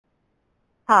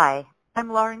Hi,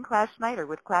 I'm Lauren Class Snyder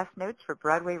with Class Notes for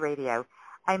Broadway Radio.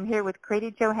 I'm here with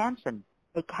Katie Johantgen,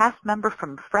 a cast member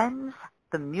from Friends,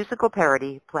 the musical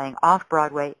parody playing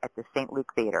off-Broadway at the St.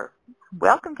 Luke Theater.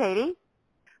 Welcome, Katie.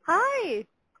 Hi.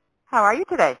 How are you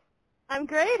today? I'm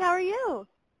great. How are you?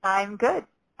 I'm good.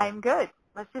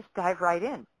 Let's just dive right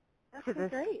in to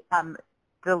this great.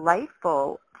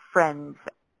 Delightful Friends,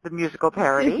 the musical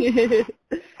parody.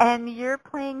 And you're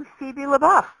playing Phoebe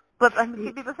LaBeouf.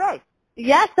 Phoebe Buffet.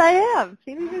 Yes, I am.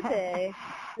 Phoebe Buffet.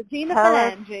 Regina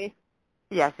Phalange.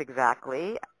 Yes,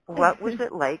 exactly. What was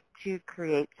it like to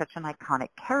create such an iconic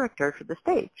character for the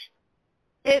stage?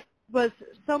 It was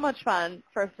so much fun,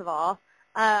 first of all,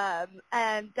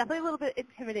 and definitely a little bit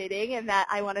intimidating in that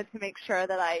I wanted to make sure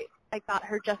that I got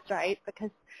her just right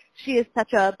because she is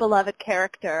such a beloved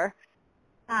character.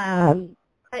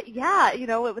 But yeah, it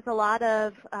was a lot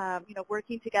of,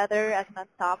 working together as an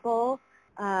ensemble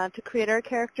to create our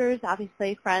characters.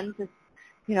 Obviously, Friends is,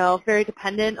 very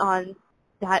dependent on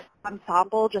that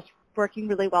ensemble just working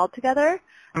really well together.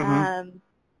 Mm-hmm.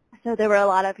 So there were a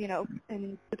lot of,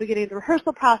 in the beginning of the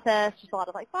rehearsal process, just a lot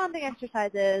of bonding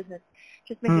exercises and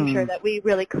just making sure that we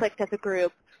really clicked as a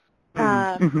group.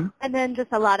 And then just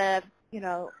a lot of,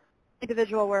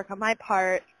 individual work on my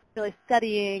part, really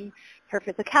studying her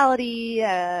physicality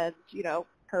and,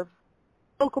 her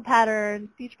vocal pattern,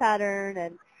 speech pattern,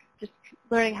 and just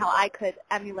learning how I could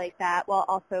emulate that while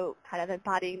also kind of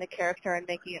embodying the character and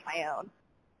making it my own.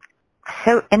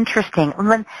 So interesting.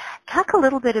 Talk a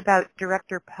little bit about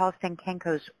director Paul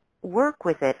Sankenko's work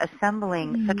with it,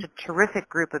 assembling such a terrific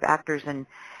group of actors and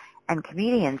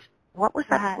comedians. What was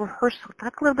that rehearsal?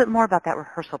 Talk a little bit more about that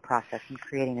rehearsal process in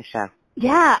creating the show.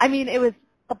 Yeah, it was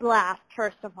a blast,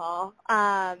 first of all.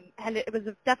 And it was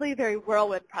definitely a very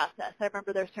whirlwind process. I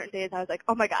remember there were certain days I was like,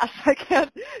 oh my gosh, I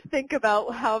can't think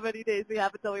about how many days we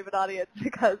have until we have an audience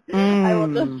because I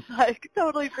will just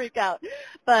totally freak out.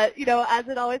 But, as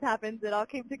it always happens, it all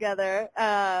came together.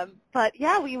 But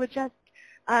yeah, we would just,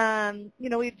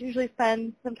 we'd usually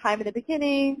spend some time in the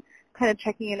beginning kind of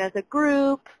checking in as a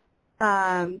group,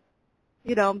 doing,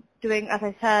 as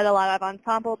I said, a lot of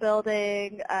ensemble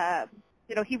building.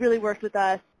 He really worked with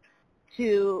us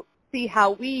to see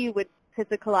how we would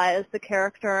physicalize the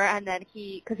character, and then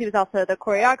because he was also the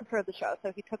choreographer of the show,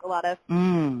 so he took a lot of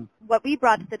what we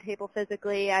brought to the table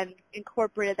physically and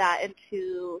incorporated that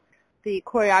into the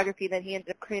choreography that he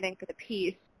ended up creating for the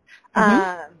piece.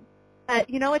 But,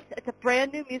 it's a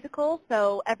brand new musical,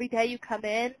 so every day you come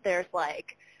in, there's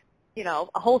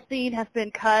a whole scene has been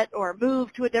cut or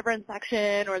moved to a different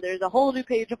section, or there's a whole new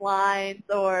page of lines,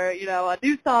 or, a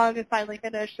new song is finally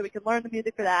finished so we can learn the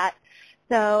music for that.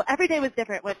 So every day was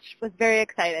different, which was very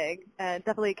exciting and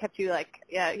definitely kept you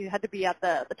you had to be at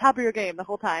the top of your game the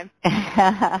whole time.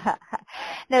 Now,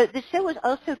 the show was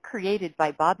also created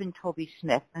by Bob and Toby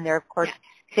Smith, and they're, of course,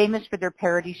 famous for their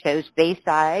parody shows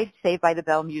Bayside, Saved by the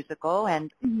Bell musical,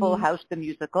 and Full House the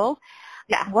musical.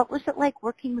 Yeah. What was it like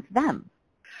working with them?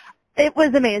 It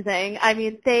was amazing.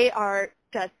 They are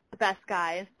just the best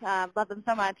guys. Love them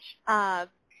so much.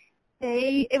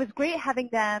 It was great having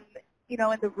them, in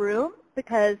the room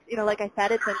because, like I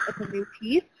said, it's a new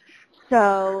piece.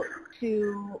 So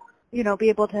to, be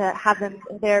able to have them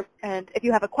there, and if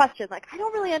you have a question, I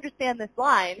don't really understand this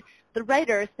line, the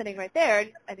writer is sitting right there,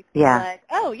 and it's like,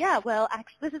 oh yeah, well,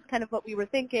 actually, this is kind of what we were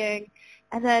thinking.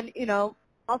 And then,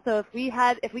 also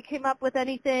if we came up with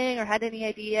anything or had any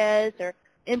ideas or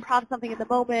improv something in the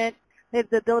moment, they have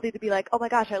the ability to be like, oh my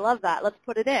gosh, I love that, let's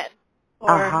put it in.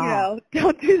 Or,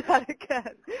 don't do that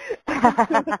again.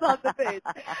 It's on the page.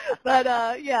 But,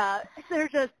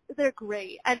 they're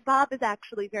great. And Bob is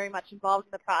actually very much involved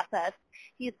in the process.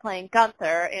 He's playing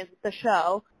Gunther in the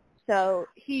show, so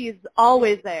he's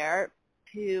always there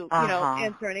to,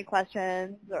 answer any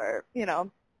questions or,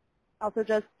 also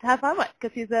just have fun with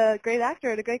because he's a great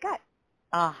actor and a great guy.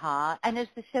 And as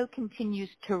the show continues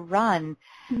to run,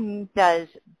 does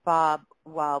Bob,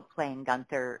 while playing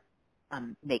Gunther,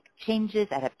 make changes,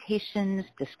 adaptations,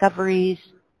 discoveries?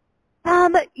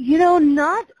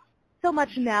 Not so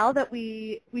much now that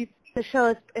the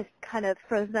show is kind of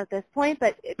frozen at this point,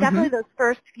 but definitely those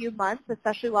first few months,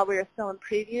 especially while we were still in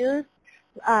previews,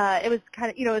 it was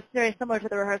kind of, it was very similar to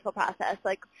the rehearsal process.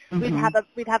 We'd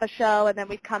have a show and then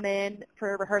we'd come in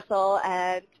for rehearsal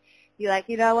and be like,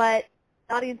 you know what?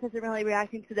 The audience isn't really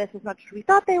reacting to this as much as we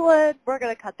thought they would. We're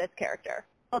going to cut this character.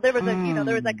 Well, there was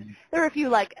there were a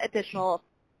few additional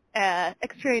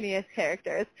extraneous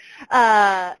characters,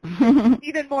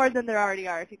 even more than there already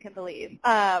are, if you can believe.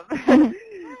 But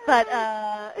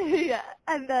yeah,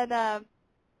 and then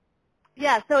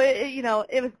so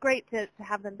it was great to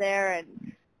have them there,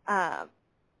 and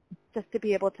just to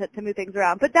be able to move things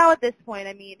around. But now at this point,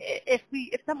 I mean, if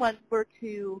someone were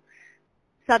to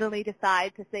suddenly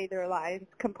decide to say their lines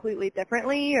completely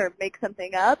differently or make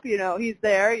something up, he's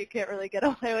there. You can't really get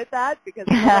away with that because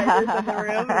the writer's in the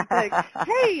room and it's like,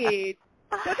 hey,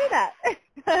 don't do that.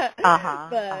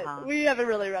 But we haven't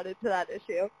really run into that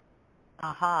issue.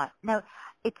 Now,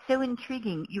 it's so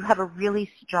intriguing. You have a really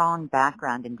strong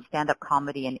background in stand-up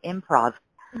comedy and improv.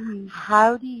 Mm-hmm.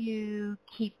 How do you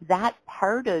keep that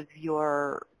part of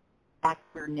your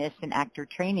actorness and actor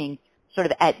training sort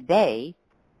of at bay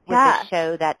with a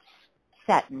show that's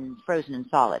set and frozen and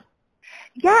solid?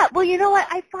 Yeah, well, you know what?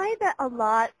 I find that a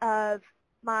lot of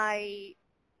my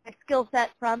skill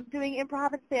set from doing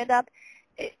improv and stand-up,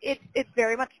 it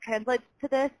very much translates to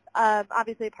this,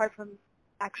 obviously apart from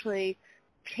actually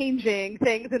changing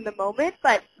things in the moment.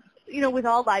 But, with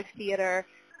all live theater,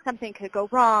 something could go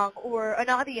wrong or an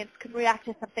audience can react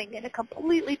to something in a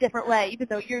completely different way, even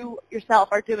though you yourself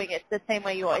are doing it the same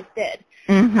way you always did.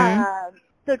 Mm-hmm.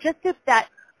 So just that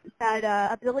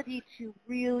ability to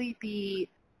really be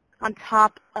on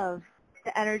top of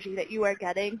the energy that you are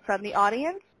getting from the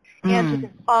audience and to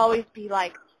just always be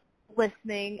like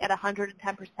listening at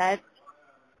 110%,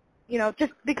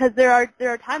 just because there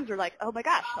are times where like, oh my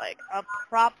gosh, like a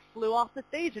prop flew off the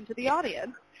stage into the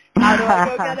audience. How do I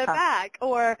go get it back?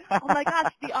 Or, oh my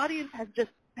gosh, the audience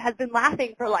has been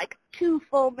laughing for like 2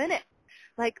 full minutes.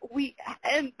 Like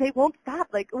and they won't stop.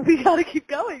 Like we got to keep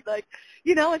going. Like,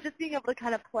 and just being able to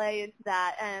kind of play into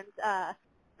that. And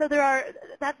so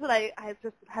that's what I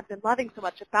just have been loving so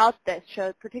much about this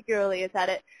show particularly, is that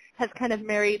it has kind of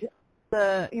married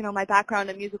my background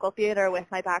in musical theater with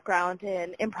my background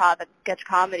in improv and sketch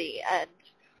comedy. And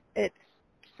it's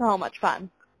so much fun.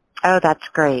 Oh, that's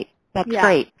great. That's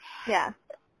great. Yeah.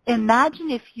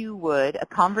 Imagine, if you would, a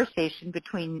conversation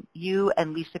between you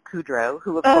and Lisa Kudrow,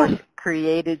 who, of course,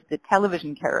 created the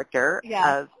television character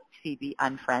of Phoebe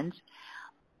on Friends.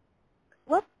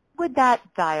 What would that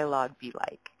dialogue be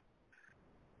like?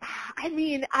 I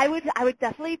mean, I would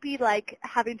definitely be, like,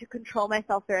 having to control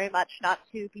myself very much not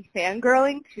to be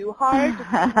fangirling too hard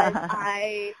just because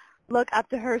I look up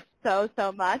to her so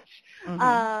much.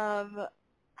 Mm-hmm.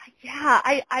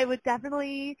 I would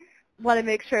definitely want to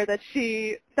make sure that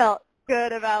she felt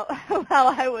good about how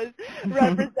I was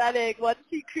representing what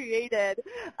she created.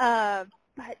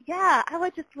 But yeah, I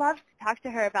would just love to talk to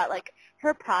her about like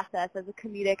her process as a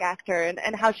comedic actor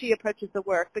and how she approaches the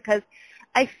work, because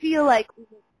I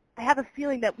have a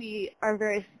feeling that we are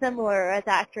very similar as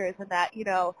actors, and that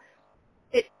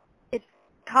it's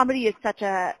comedy is such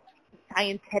a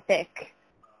scientific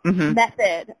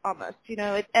method almost.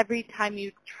 Every time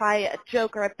you try a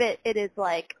joke or a bit, it is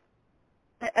like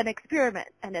an experiment,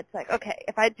 and it's like, okay,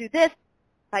 if I do this,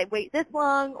 if I wait this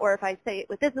long, or if I say it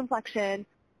with this inflection,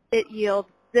 it yields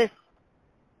this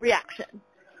reaction.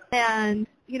 And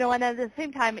and at the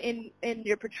same time, in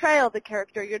your portrayal of the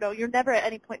character, you're never at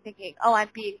any point thinking, oh, I'm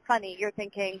being funny. You're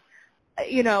thinking,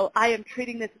 I am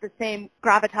treating this with the same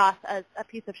gravitas as a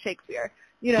piece of Shakespeare.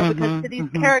 Because to these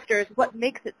characters, what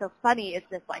makes it so funny is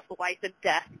this like life and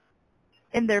death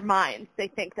in their minds. They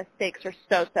think the stakes are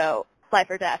so life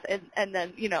or death, and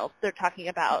then they're talking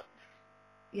about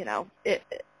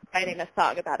writing a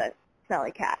song about a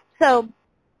smelly cat. So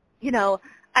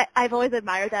I've always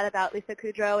admired that about Lisa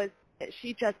Kudrow, is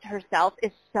she just herself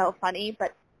is so funny,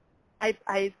 but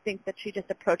I think that she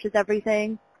just approaches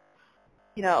everything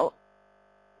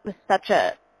with such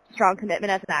a strong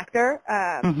commitment as an actor.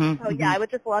 So yeah, I would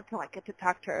just love to get to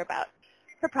talk to her about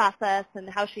her process and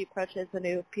how she approaches a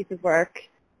new piece of work.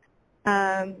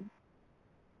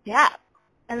 Yeah.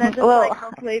 And then just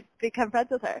hopefully become friends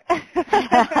with her.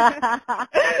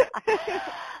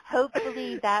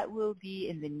 Hopefully that will be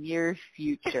in the near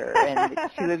future, and the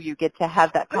two of you get to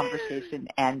have that conversation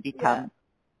and become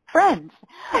friends.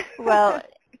 Well,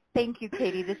 thank you,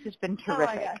 Katie. This has been terrific.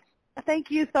 Oh my gosh.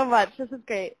 Thank you so much. This is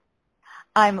great.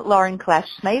 I'm Lauren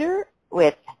Clash-Snyder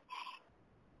with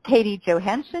Katie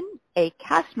Johantgen, a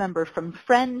cast member from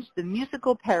Friends, the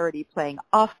musical parody playing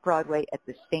off-Broadway at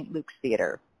the St. Luke's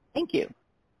Theater. Thank you.